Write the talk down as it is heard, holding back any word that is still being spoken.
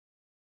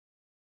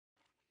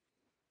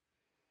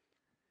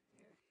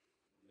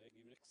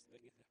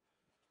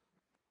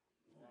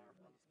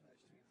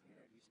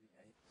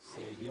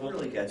You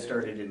really got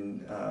started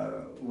in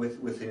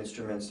with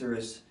instruments.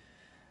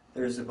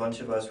 There's a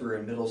bunch of us. We were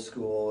in middle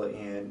school,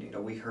 and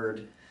we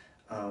heard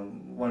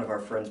one of our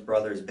friends'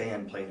 brother's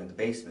band playing in the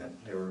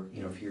basement. They were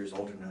a few years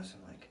older than us.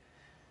 I'm like,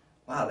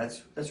 wow,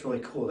 that's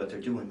really cool that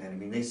they're doing that. I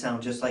mean, they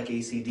sound just like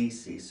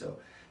AC/DC. So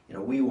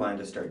we wanted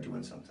to start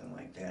doing something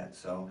like that.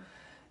 So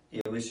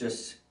it was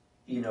just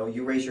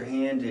you raise your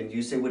hand and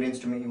you say what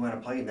instrument you want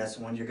to play, and that's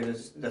the one you're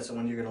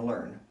gonna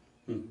learn.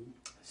 Mm-hmm.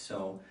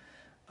 So.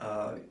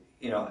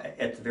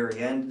 At the very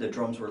end, the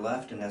drums were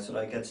left, and that's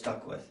what I got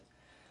stuck with.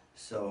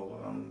 So,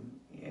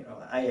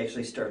 I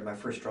actually started, my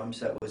first drum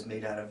set was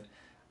made out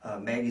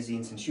of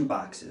magazines and shoe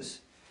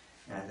boxes.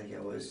 And I think I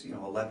was,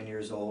 11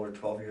 years old or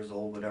 12 years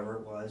old, whatever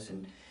it was.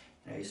 And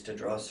I used to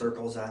draw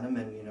circles on them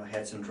and,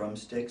 had some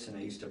drumsticks, and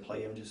I used to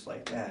play them just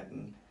like that.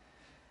 And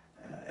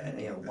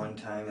one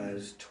time I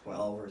was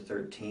 12 or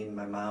 13,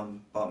 my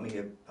mom bought me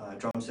a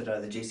drum set out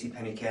of the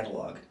JCPenney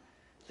catalog,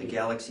 the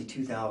Galaxy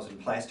 2000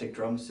 plastic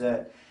drum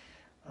set.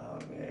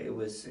 It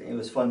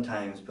was fun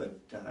times, but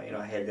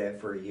I had that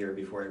for a year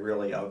before I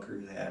really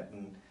outgrew that,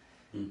 and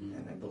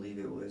I believe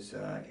it was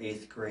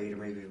 8th grade or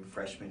maybe even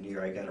freshman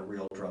year I got a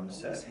real drum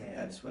set, and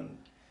that's when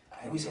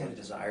I always had a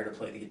desire to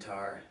play the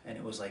guitar, and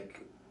it was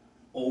like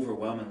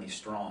overwhelmingly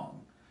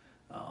strong.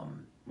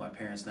 My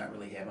parents not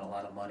really having a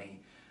lot of money,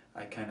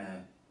 I kind of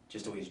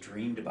just always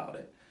dreamed about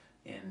it.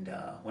 And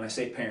when I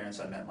say parents,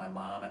 I meant my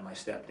mom and my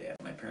stepdad.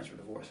 My parents were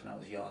divorced when I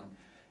was young,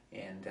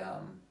 and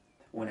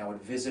when I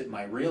would visit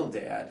my real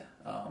dad,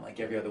 like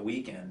every other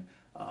weekend,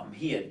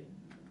 he had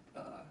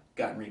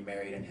gotten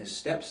remarried, and his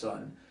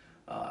stepson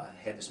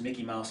had this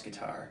Mickey Mouse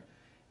guitar.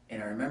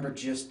 And I remember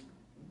just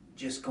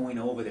going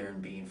over there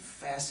and being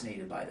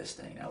fascinated by this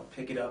thing. I would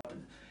pick it up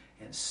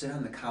and sit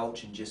on the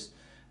couch and just,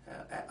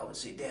 I would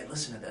say, Dad,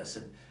 listen to this.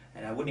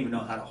 And I wouldn't even know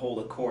how to hold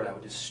a chord. I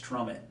would just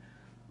strum it.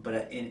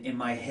 But in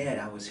my head,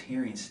 I was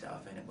hearing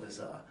stuff, and it was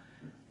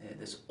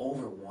this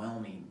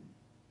overwhelming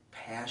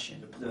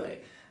passion to play.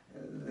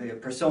 The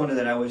persona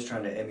that I was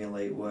trying to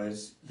emulate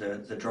was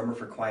the drummer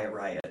for Quiet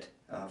Riot,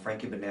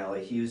 Frankie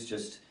Banali.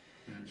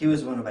 He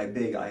was one of my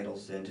big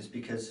idols then, just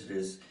because of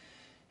his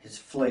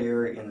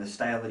flair and the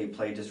style that he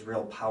played, just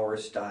real power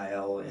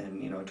style,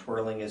 and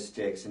twirling his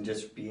sticks and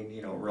just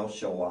being real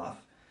show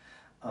off.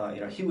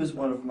 He was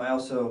one of my,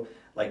 also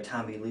like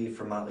Tommy Lee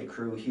from Motley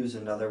Crue. He was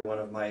another one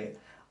of my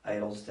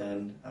idols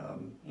then.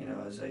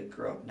 As I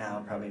grew up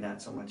now, probably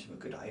not so much of a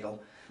good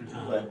idol.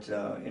 But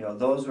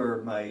those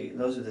are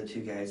the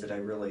two guys that I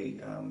really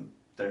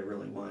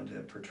wanted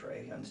to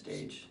portray on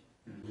stage.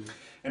 Mm-hmm.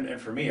 And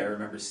for me, I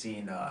remember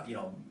seeing back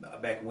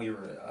when we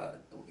were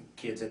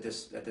kids at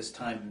this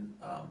time,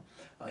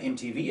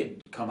 MTV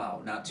had come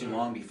out not too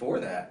long before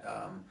that,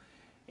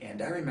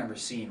 and I remember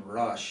seeing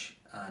Rush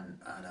on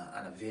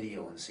a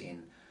video and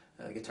seeing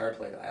a guitar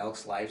player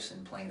Alex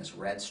Lifeson playing this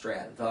red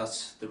Strat.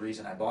 Thus, the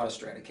reason I bought a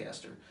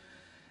Stratocaster.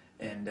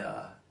 And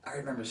I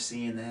remember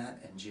seeing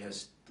that, and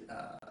just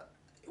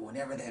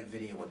whenever that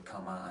video would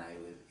come on,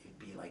 it'd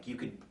be like you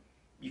could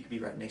be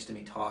right next to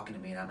me talking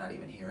to me, and I'm not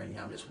even hearing you.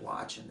 I'm just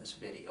watching this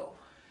video,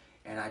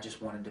 and I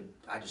just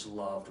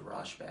loved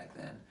Rush back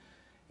then.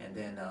 And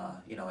then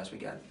as we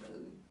got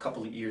a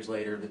couple of years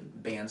later, the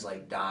bands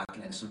like Doc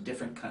and then some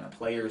different kind of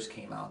players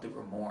came out that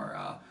were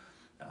more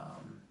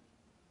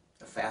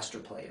the faster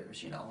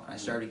players, and I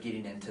started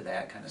getting into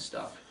that kind of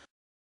stuff.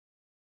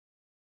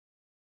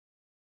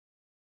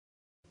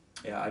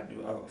 Yeah,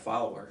 I'm a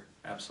follower,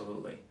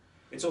 absolutely.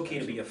 It's okay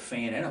to be a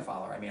fan and a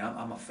follower. I mean,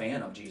 I'm a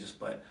fan of Jesus,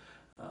 but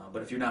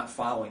if you're not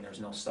following, there's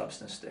no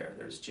substance there.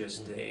 There's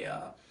just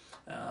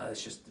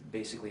it's just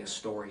basically a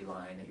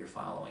storyline that you're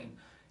following,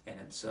 and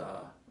it's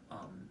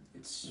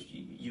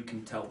you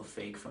can tell the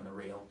fake from the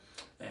real.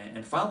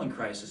 And following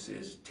Christ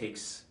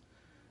takes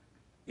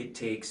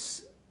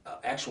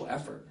actual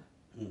effort,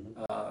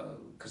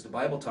 because the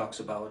Bible talks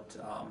about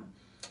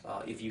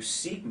if you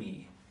seek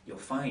me, you'll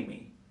find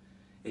me.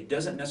 It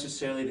doesn't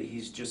necessarily that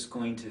he's just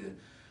going to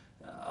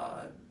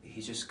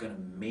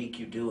make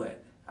you do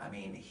it. I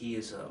mean, he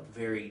is a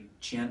very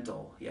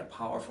gentle yet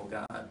powerful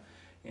God,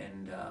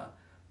 and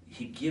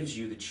he gives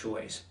you the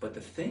choice. But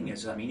the thing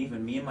is, I mean,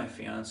 even me and my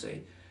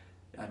fiance,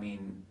 I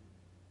mean,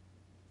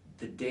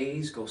 the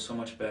days go so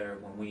much better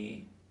when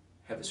we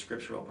have the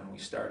scripture open. We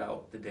start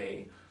out the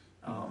day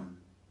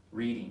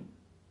reading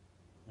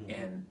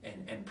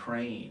and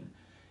praying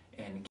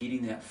and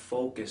getting that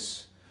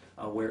focus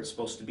where it's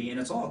supposed to be, and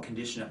it's all a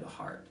condition of the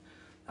heart.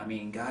 I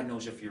mean, God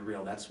knows if you're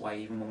real. That's why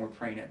even when we're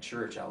praying at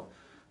church, I'll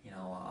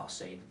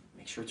say,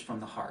 make sure it's from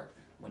the heart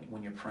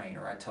when you're praying.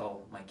 Or I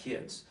tell my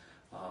kids,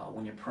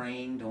 when you're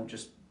praying, don't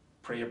just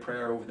pray a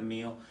prayer over the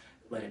meal.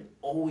 Let it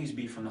always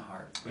be from the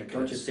heart.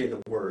 Don't just say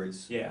the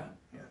words. Yeah.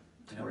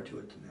 There's more to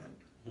it than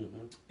that.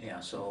 Mm-hmm. Yeah.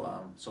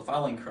 So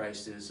following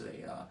Christ is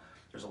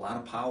there's a lot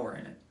of power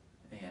in it,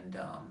 and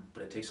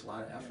but it takes a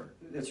lot of effort.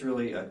 It's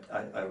really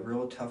a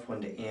real tough one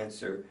to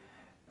answer.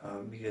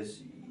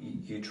 Because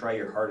you try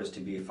your hardest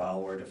to be a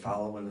follower, to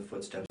follow in the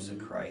footsteps of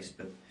Christ,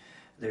 but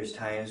there's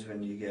times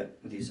when you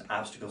get these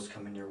obstacles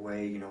coming your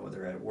way, you know,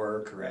 whether at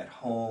work or at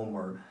home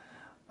or,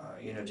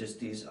 you know, just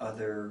these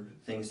other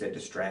things that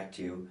distract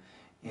you.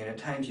 And at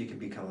times you can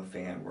become a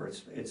fan where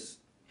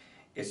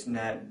it's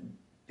not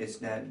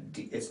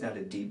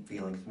a deep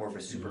feeling. It's more of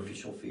a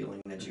superficial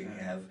feeling that you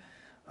have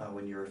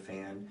when you're a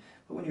fan.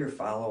 But when you're a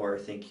follower, I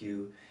think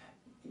you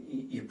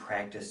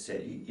practice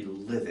it, you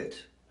live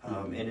it,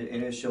 and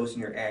it shows in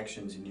your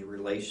actions and your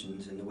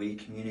relations and the way you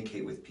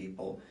communicate with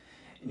people,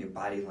 and your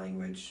body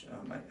language.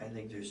 I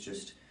think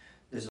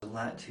there's a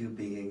lot to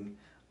being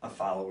a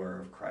follower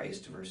of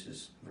Christ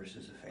versus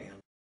a fan.